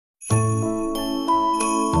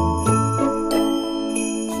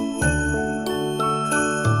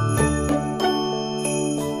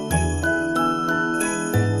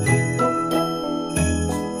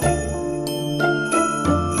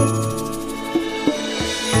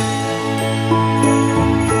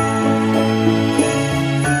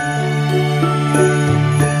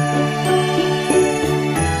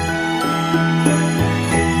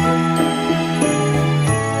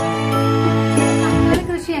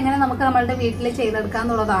നമുക്ക് നമ്മളുടെ വീട്ടിൽ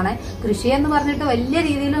ചെയ്തെടുക്കാന്നുള്ളതാണ്. കൃഷി എന്ന് പറഞ്ഞിട്ട് വലിയ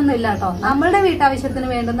രീതിയിലൊന്നും ഇല്ല കേട്ടോ. നമ്മളുടെ വീട്ടാവശ്യത്തിന്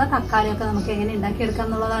വേണ്ടുന്ന തക്കാളിയൊക്കെ നമുക്ക് എങ്ങനെ ഉണ്ടാക്കിയെടുക്കാം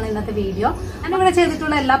എന്നുള്ളതാണ് ഇന്നത്തെ വീഡിയോ. ഞാനിവിടെ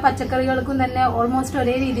ചെയ്തിട്ടുള്ള എല്ലാ പച്ചക്കറികൾക്കും തന്നെ ഓൾമോസ്റ്റ്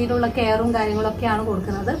ഒരേ രീതിയിലുള്ള കെയറും കാര്യങ്ങളൊക്കെയാണ്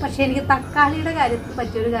കൊടുക്കുന്നത്. പക്ഷെ എനിക്ക് തക്കാളിയുടെ കാര്യത്തിൽ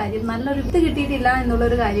പറ്റിയൊരു കാര്യം, നല്ലൊരു വിത്ത് കിട്ടിയിട്ടില്ല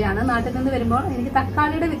എന്നുള്ളൊരു കാര്യമാണ്. നാട്ടിൽ നിന്ന് വരുമ്പോൾ എനിക്ക്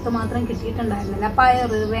തക്കാളിയുടെ വിത്ത് മാത്രം കിട്ടിയിട്ടുണ്ടായിരുന്നില്ല.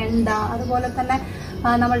 പയറ്, വെണ്ട, അതുപോലെ തന്നെ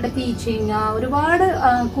നമ്മളുടെ പീച്ചിങ്ങ, ഒരുപാട്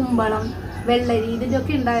കുമ്പളം, വെള്ളരി,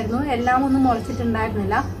 ഇതിൻ്റെയൊക്കെ ഉണ്ടായിരുന്നു. എല്ലാം ഒന്നും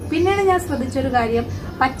മുളച്ചിട്ടുണ്ടായിരുന്നില്ല. പിന്നീട് ഞാൻ ശ്രദ്ധിച്ചൊരു കാര്യം,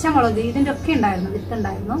 പച്ചമുളക്, ഇതിൻ്റെ ഒക്കെ ഉണ്ടായിരുന്നു,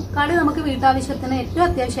 വിത്തുണ്ടായിരുന്നു. കളി നമുക്ക് വീട്ടാവശ്യത്തിന് ഏറ്റവും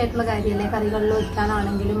അത്യാവശ്യമായിട്ടുള്ള കാര്യമല്ലേ, കറികളിൽ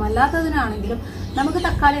ഒഴിക്കാനാണെങ്കിലും അല്ലാത്തതിനാണെങ്കിലും നമുക്ക്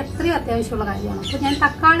തക്കാളി അത്രയും അത്യാവശ്യമുള്ള കാര്യമാണ്. അപ്പോൾ ഞാൻ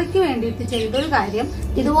തക്കാളിക്ക് വേണ്ടിയിട്ട് ചെയ്തൊരു കാര്യം,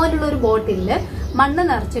 ഇതുപോലുള്ള ഒരു ബോട്ടിലിൽ മണ്ണ്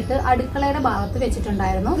നിറച്ചിട്ട് അടുക്കളയുടെ ഭാഗത്ത്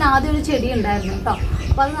വെച്ചിട്ടുണ്ടായിരുന്നു. ആദ്യം ഒരു ചെടി ഉണ്ടായിരുന്നു കേട്ടോ.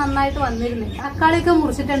 അപ്പോൾ അത് നന്നായിട്ട് വന്നിരുന്നില്ല. തക്കാളിയൊക്കെ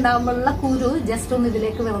മുറിച്ചിട്ടുണ്ടാകുമ്പോഴുള്ള കുരു ജസ്റ്റ് ഒന്ന്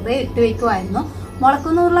ഇതിലേക്ക് വെറുതെ ഇട്ട് വയ്ക്കുമായിരുന്നു.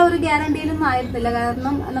 മുളക്കുന്നുള്ള ഒരു ഗ്യാരണ്ടിയിലൊന്നും ആയിരുന്നില്ല.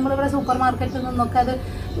 കാരണം നമ്മളിവിടെ സൂപ്പർ മാർക്കറ്റിൽ നിന്നൊക്കെ അത്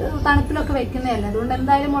തണുപ്പിലൊക്കെ വെക്കുന്നതല്ല. അതുകൊണ്ട്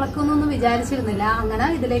എന്തായാലും മുളക്കുന്നൊന്നും വിചാരിച്ചിരുന്നില്ല. അങ്ങനെ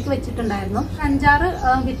ഇതിലേക്ക് വെച്ചിട്ടുണ്ടായിരുന്നു. 5-6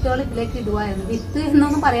 വിത്തുകൾ ഇതിലേക്ക് ഇടുവായിരുന്നു. വിത്ത്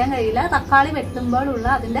എന്നൊന്നും പറയാൻ കഴിയില്ല. തക്കാളി വെട്ടുമ്പോഴുള്ള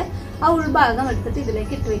അതിന്റെ ആ ഉൾഭാഗം എടുത്തിട്ട്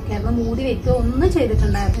ഇതിലേക്ക് ഇട്ട് വെക്കായിരുന്നു. മൂടി വെക്കുകയോ ഒന്നും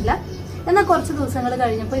ചെയ്തിട്ടുണ്ടായിരുന്നില്ല. എന്നാൽ കുറച്ച് ദിവസങ്ങൾ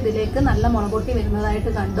കഴിഞ്ഞപ്പോൾ ഇതിലേക്ക് നല്ല മുളകൊട്ടി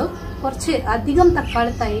വരുന്നതായിട്ട് കണ്ടു. കുറച്ച് അധികം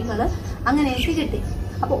തക്കാളി തൈകൾ അങ്ങനെ എനിക്ക് കിട്ടി.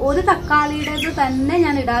 അപ്പോൾ ഒരു തക്കാളിയുടേത് തന്നെ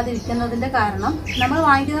ഞാൻ ഇടാതിരിക്കുന്നതിന്റെ കാരണം, നമ്മൾ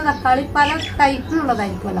വാങ്ങിക്കുന്ന തക്കാളി പല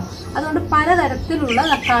ടൈപ്പിലുള്ളതായിരിക്കുമല്ലോ. അതുകൊണ്ട് പലതരത്തിലുള്ള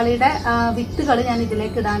തക്കാളിയുടെ വിത്തുകൾ ഞാൻ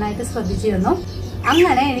ഇതിലേക്ക് ഇടാനായിട്ട് ശ്രദ്ധിച്ചിരുന്നു.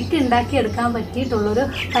 അങ്ങനെ എനിക്ക് ഉണ്ടാക്കിയെടുക്കാൻ പറ്റിയിട്ടുള്ളൊരു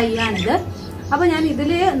തൈയാണിത്. അപ്പോൾ ഞാൻ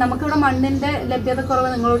ഇതിൽ നമുക്കിവിടെ മണ്ണിന്റെ ലഭ്യതക്കുറവ്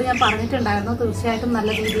നിങ്ങളോട് ഞാൻ പറഞ്ഞിട്ടുണ്ടായിരുന്നു. തീർച്ചയായിട്ടും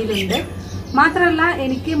നല്ല രീതിയിലുണ്ട്. മാത്രമല്ല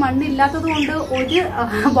എനിക്ക് മണ്ണില്ലാത്തത് കൊണ്ട് ഒരു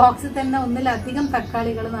ബോക്സിൽ തന്നെ ഒന്നിലധികം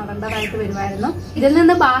തക്കാളികൾ നടേണ്ടതായിട്ട് വരുമായിരുന്നു. ഇതിൽ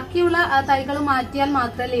നിന്ന് ബാക്കിയുള്ള തൈകൾ മാറ്റിയാൽ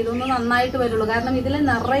മാത്രമല്ലേ ഇതൊന്ന് നന്നായിട്ട് വരുള്ളൂ. കാരണം ഇതിൽ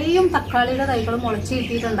നിറയും തക്കാളിയുടെ തൈകൾ മുളച്ച്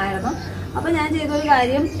കിട്ടിയിട്ടുണ്ടായിരുന്നു. അപ്പൊ ഞാൻ ചെയ്തൊരു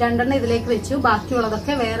കാര്യം, 2 ഇതിലേക്ക് വെച്ചു.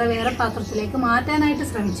 ബാക്കിയുള്ളതൊക്കെ വേറെ വേറെ പാത്രത്തിലേക്ക് മാറ്റാനായിട്ട്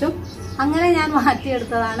ശ്രമിച്ചു. അങ്ങനെ ഞാൻ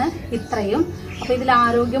മാറ്റിയെടുത്തതാണ് ഇത്രയും. അപ്പൊ ഇതിൽ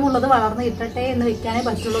ആരോഗ്യമുള്ളത് വളർന്ന് കിട്ടട്ടെ എന്ന് വെക്കാനേ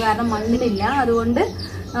പറ്റുള്ളൂ. കാരണം മണ്ണിലില്ല. അതുകൊണ്ട്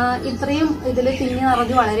ഇത്രയും ഇതിൽ തിങ്ങി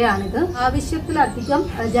നിറഞ്ഞു വളരെയാണിത്. ആവശ്യത്തിലധികം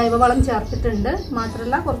ജൈവവളം ചേർത്തിട്ടുണ്ട്.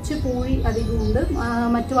 മാത്രമല്ല കുറച്ച് പൂഴി അധികമുണ്ട്,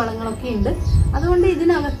 മറ്റു വളങ്ങളൊക്കെ ഉണ്ട്. അതുകൊണ്ട്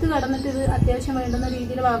ഇതിനകത്ത് കടന്നിട്ട് ഇത് അത്യാവശ്യം വേണ്ടുന്ന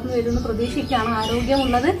രീതിയിൽ വളർന്നു വരുമെന്ന് പ്രതീക്ഷിക്കുകയാണ്.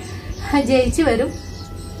 ആരോഗ്യമുള്ളത് ജയിച്ചു വരും.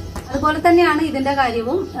 അതുപോലെ തന്നെയാണ് ഇതിന്റെ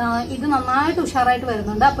കാര്യവും. ഇത് നന്നായിട്ട് ഉഷാറായിട്ട്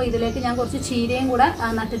വരുന്നുണ്ട്. അപ്പൊ ഇതിലേക്ക് ഞാൻ കുറച്ച് ചീരയും കൂടെ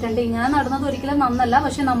നട്ടിട്ടുണ്ട്. ഇങ്ങനെ നടുന്നത് ഒരിക്കലും നന്നല്ല.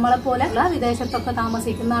 പക്ഷെ നമ്മളെ പോലെയുള്ള വിദേശത്തൊക്കെ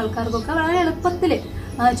താമസിക്കുന്ന ആൾക്കാർക്കൊക്കെ വളരെ എളുപ്പത്തിൽ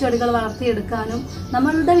ചെടികൾ വളർത്തിയെടുക്കാനും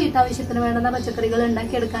നമ്മളുടെ വീട്ടാവശ്യത്തിന് വേണ്ടുന്ന പച്ചക്കറികൾ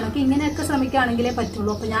ഉണ്ടാക്കിയെടുക്കാനൊക്കെ ഇങ്ങനെയൊക്കെ ശ്രമിക്കുകയാണെങ്കിലേ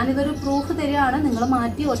പറ്റുള്ളൂ. അപ്പൊ ഞാനിതൊരു പ്രൂഫ് തരികയാണ്. നിങ്ങൾ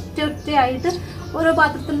മാറ്റി ഒറ്റയായിട്ട് ഓരോ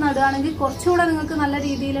പാത്രത്തിൽ നടുകയാണെങ്കിൽ കുറച്ചുകൂടെ നിങ്ങൾക്ക് നല്ല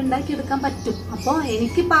രീതിയിൽ ഉണ്ടാക്കിയെടുക്കാൻ പറ്റും. അപ്പോൾ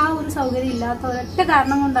എനിക്കിപ്പോൾ ആ ഒരു സൗകര്യം ഇല്ലാത്ത ഒരൊറ്റ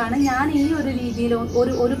കാരണം കൊണ്ടാണ് ഞാൻ ഈ ഒരു രീതിയിൽ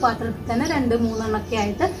ഒരു പാത്രത്തിൽ തന്നെ 2-3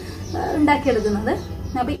 ആയിട്ട് ഉണ്ടാക്കിയെടുക്കുന്നത്.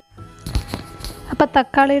 അപ്പോൾ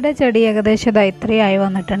തക്കാളിയുടെ ചെടി ഏകദേശം ഇത്രയായി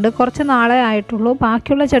വന്നിട്ടുണ്ട്. കുറച്ച് നാളെ ആയിട്ടുള്ളൂ.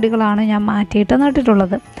 ബാക്കിയുള്ള ചെടികളാണ് ഞാൻ മാറ്റിയിട്ട്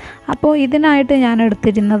നട്ടിട്ടുള്ളത്. അപ്പോൾ ഇതിനായിട്ട് ഞാൻ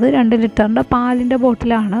എടുത്തിരുന്നത് 2 ലിറ്ററിൻ്റെ പാലിൻ്റെ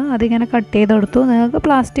ബോട്ടിലാണ്. അതിങ്ങനെ കട്ട് ചെയ്തെടുത്തു. നിങ്ങൾക്ക്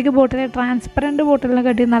പ്ലാസ്റ്റിക് ബോട്ടിൽ, ട്രാൻസ്പെറൻറ്റ് ബോട്ടിലിനെ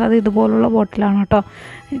കാട്ടി നല്ലത് ഇതുപോലുള്ള ബോട്ടിലാണ് കേട്ടോ.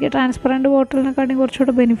 എനിക്ക് ട്രാൻസ്പെറൻറ്റ് ബോട്ടിലിനെക്കാട്ടി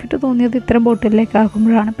കുറച്ചുകൂടെ ബെനിഫിറ്റ് തോന്നിയത് ഇത്തരം ബോട്ടിലേക്ക്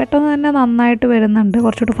ആക്കുമ്പോഴാണ്. പെട്ടെന്ന് തന്നെ നന്നായിട്ട് വരുന്നുണ്ട്.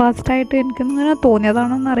 കുറച്ചുകൂടി ഫാസ്റ്റായിട്ട് എനിക്കിങ്ങനെ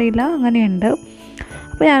തോന്നിയതാണെന്നറിയില്ല, അങ്ങനെയുണ്ട്.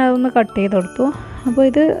 അപ്പോൾ ഞാനതൊന്ന് കട്ട് ചെയ്തെടുത്തു. അപ്പോൾ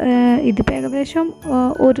ഇതിപ്പോൾ ഏകദേശം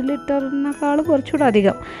 1 ലിറ്ററിനേക്കാൾ കുറച്ചുകൂടെ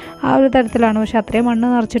അധികം ആ ഒരു തരത്തിലാണ്. പക്ഷെ അത്രയും മണ്ണ്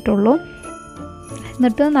നിറച്ചിട്ടുള്ളൂ.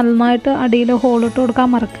 എന്നിട്ട് നന്നായിട്ട് അടിയിൽ ഹോളിട്ട് കൊടുക്കാൻ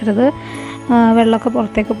മറക്കരുത്. വെള്ളമൊക്കെ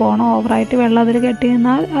പുറത്തേക്ക് പോകണം. ഓവറായിട്ട് വെള്ളം അതിൽ കെട്ടി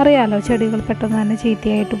നിന്നാൽ അറിയാമല്ലോ, ചെടികൾ പെട്ടെന്ന് തന്നെ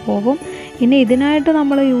ചീത്തയായിട്ട് പോകും. ഇനി ഇതിനായിട്ട്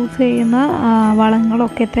നമ്മൾ യൂസ് ചെയ്യുന്ന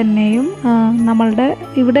വളങ്ങളൊക്കെ തന്നെയും നമ്മളുടെ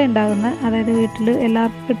ഇവിടെ ഉണ്ടാകുന്ന, അതായത് വീട്ടിൽ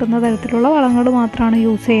എല്ലാവർക്കും കിട്ടുന്ന തരത്തിലുള്ള വളങ്ങൾ മാത്രമാണ്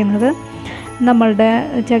യൂസ് ചെയ്യുന്നത്. നമ്മളുടെ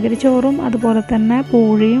ചകിരിച്ചോറും അതുപോലെ തന്നെ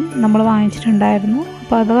പൂഴിയും നമ്മൾ വാങ്ങിച്ചിട്ടുണ്ടായിരുന്നു.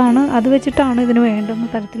 അപ്പോൾ അത് വെച്ചിട്ടാണ് ഇതിന് വേണ്ടുന്ന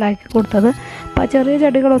തരത്തിലാക്കി കൊടുത്തത്. അപ്പോൾ ചെറിയ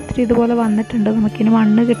ചെടികൾ ഒത്തിരി ഇതുപോലെ വന്നിട്ടുണ്ട്. നമുക്കിനി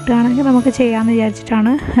മണ്ണ് കിട്ടുകയാണെങ്കിൽ നമുക്ക് ചെയ്യാമെന്ന്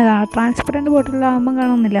വിചാരിച്ചിട്ടാണ്. ട്രാൻസ്പെറൻറ്റ് ബോട്ടിലാകുമ്പം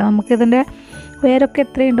കാണുന്നില്ല, നമുക്കിതിൻ്റെ വേരൊക്കെ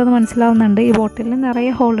എത്രയുണ്ടെന്ന് മനസ്സിലാവുന്നുണ്ട്. ഈ ബോട്ടിലിൽ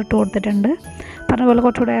നിറയെ ഹോളിട്ട് കൊടുത്തിട്ടുണ്ട്. പറഞ്ഞ പോലെ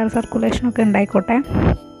കുറച്ചുകൂടെ എയർ സർക്കുലേഷനൊക്കെ ഉണ്ടായിക്കോട്ടെ.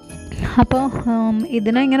 അപ്പോൾ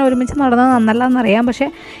ഇതിനെ ഇങ്ങനെ ഒരുമിച്ച് നടന്നത് നന്നല്ല എന്നറിയാം. പക്ഷേ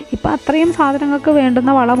ഇപ്പോൾ അത്രയും സാധനങ്ങൾക്ക്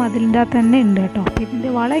വേണ്ടുന്ന വളം അതിൻ്റെ അകത്ത് തന്നെ ഉണ്ട് കേട്ടോ. അപ്പോൾ ഇതിൻ്റെ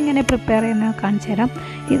വളം എങ്ങനെ പ്രിപ്പയർ ചെയ്യുന്നത് കാണിച്ചു തരാം.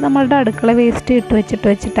 ഇത് നമ്മളുടെ അടുക്കള വേസ്റ്റ്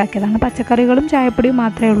വെച്ചിട്ടാക്കിയതാണ്. പച്ചക്കറികളും ചായപ്പൊടിയും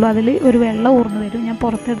മാത്രമേ ഉള്ളൂ. അതിൽ ഒരു വെള്ളം ഊർന്നു വരും. ഞാൻ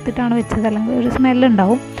പുറത്തെടുത്തിട്ടാണ് വെച്ചത്, അല്ലെങ്കിൽ ഒരു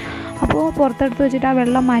സ്മെല്ലുണ്ടാവും. അപ്പോൾ പുറത്തെടുത്ത് വെച്ചിട്ട് ആ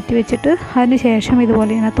വെള്ളം മാറ്റി വെച്ചിട്ട് അതിന് ശേഷം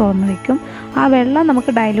ഇതുപോലെ ഇങ്ങനെ തുറന്ന് വയ്ക്കും. ആ വെള്ളം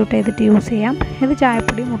നമുക്ക് ഡൈല്യൂട്ട് ചെയ്തിട്ട് യൂസ് ചെയ്യാം. ഇത്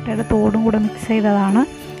ചായപ്പൊടി മുട്ടയുടെ തോടും കൂടെ മിക്സ് ചെയ്തതാണ്.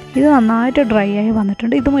 ഇത് നന്നായിട്ട് ഡ്രൈ ആയി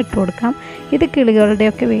വന്നിട്ടുണ്ട്. ഇതും ഇട്ട് കൊടുക്കാം. ഇത്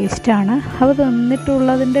കിളികളുടെയൊക്കെ വേസ്റ്റാണ്. അവ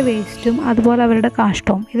തിന്നിട്ടുള്ളതിൻ്റെ വേസ്റ്റും അതുപോലെ അവരുടെ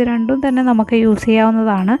കാഷ്ടവും ഇത് രണ്ടും തന്നെ നമുക്ക് യൂസ്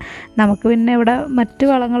ചെയ്യാവുന്നതാണ്. നമുക്ക് പിന്നെ ഇവിടെ മറ്റു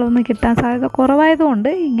വളങ്ങളൊന്നും കിട്ടാൻ സാധ്യത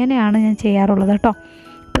കുറവായതുകൊണ്ട് ഇങ്ങനെയാണ് ഞാൻ ചെയ്യാറുള്ളത് കേട്ടോ.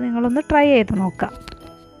 അപ്പോൾ നിങ്ങളൊന്ന് ട്രൈ ചെയ്ത് നോക്കാം.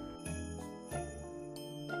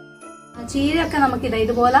 ചീരയൊക്കെ നമുക്ക്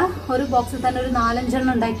ഇതുപോലെ ഒരു ബോക്സിൽ തന്നെ ഒരു 4-5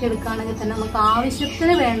 എണ്ണം ഉണ്ടാക്കിയെടുക്കുകയാണെങ്കിൽ തന്നെ നമുക്ക്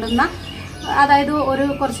ആവശ്യത്തിന് വേണ്ടുന്ന, അതായത് ഒരു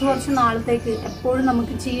കുറച്ച് നാളത്തേക്ക് എപ്പോഴും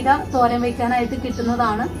നമുക്ക് ചീര തോരൻ വെക്കാനായിട്ട്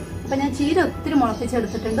കിട്ടുന്നതാണ്. അപ്പം ഞാൻ ചീര ഒത്തിരി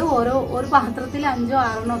മുളപ്പിച്ചെടുത്തിട്ടുണ്ട്. ഒരു പാത്രത്തിൽ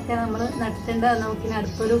 5-6 ഒക്കെ നമ്മൾ നട്ടിട്ടുണ്ട്. നമുക്കിനി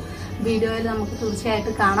അടുത്തൊരു വീഡിയോയിൽ നമുക്ക്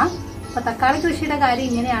തീർച്ചയായിട്ടും കാണാം. അപ്പോൾ തക്കാളി കൃഷിയുടെ കാര്യം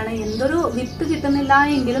ഇങ്ങനെയാണ്. എന്തൊരു വിത്ത് കിട്ടുന്നില്ല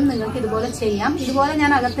എങ്കിലും നിങ്ങൾക്ക് ഇതുപോലെ ചെയ്യാം. ഇതുപോലെ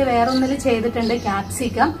ഞാൻ അകത്ത് വേറൊന്നിൽ ചെയ്തിട്ടുണ്ട്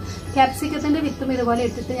ക്യാപ്സിക്കത്തിൻ്റെ വിത്തും ഇതുപോലെ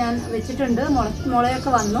ഇട്ടിട്ട് ഞാൻ വെച്ചിട്ടുണ്ട്.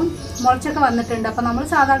 മുളച്ചൊക്കെ വന്നിട്ടുണ്ട്. അപ്പം നമ്മൾ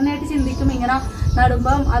സാധാരണയായിട്ട് ചിന്തിക്കും ഇങ്ങനെ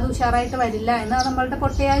നടുമ്പം അത് ഉഷാറായിട്ട് വരില്ല എന്ന്. നമ്മളുടെ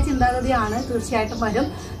പൊട്ടയായ ചിന്താഗതിയാണ്. തീർച്ചയായിട്ടും വരും.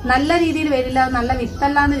 നല്ല രീതിയിൽ വരില്ല, നല്ല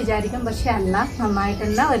വിത്തല്ല എന്ന് വിചാരിക്കും. പക്ഷെ അല്ല, നന്നായിട്ട്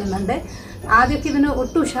തന്നെ വരുന്നുണ്ട്. ആദ്യമൊക്കെ ഇതിന്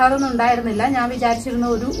ഒട്ടും ഉഷാറൊന്നും ഉണ്ടായിരുന്നില്ല. ഞാൻ വിചാരിച്ചിരുന്ന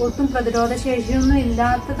ഒട്ടും പ്രതിരോധ ശേഷിയൊന്നും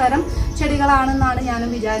ഇല്ലാത്ത തരം ചെടികളാണെന്നാണ് ഞാനും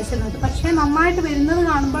വിചാരിച്ചിരുന്നത്. പക്ഷേ നന്നായിട്ട് വരുന്നത്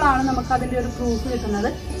കാണുമ്പോഴാണ് നമുക്ക് അതിൻ്റെ ഒരു പ്രൂഫ് കിട്ടുന്നത്.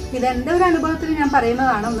 ഇതെൻ്റെ ഒരു അനുഭവത്തിൽ ഞാൻ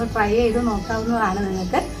പറയുന്നതാണ്. ഒന്ന് ട്രൈ ചെയ്ത് നോക്കാവുന്നതാണ്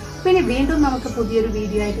നിങ്ങൾക്ക്. പിന്നെ വീണ്ടും നമുക്ക് പുതിയൊരു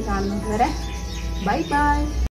വീഡിയോ ആയിട്ട് കാണുന്നത് വരെ ബൈ ബൈ.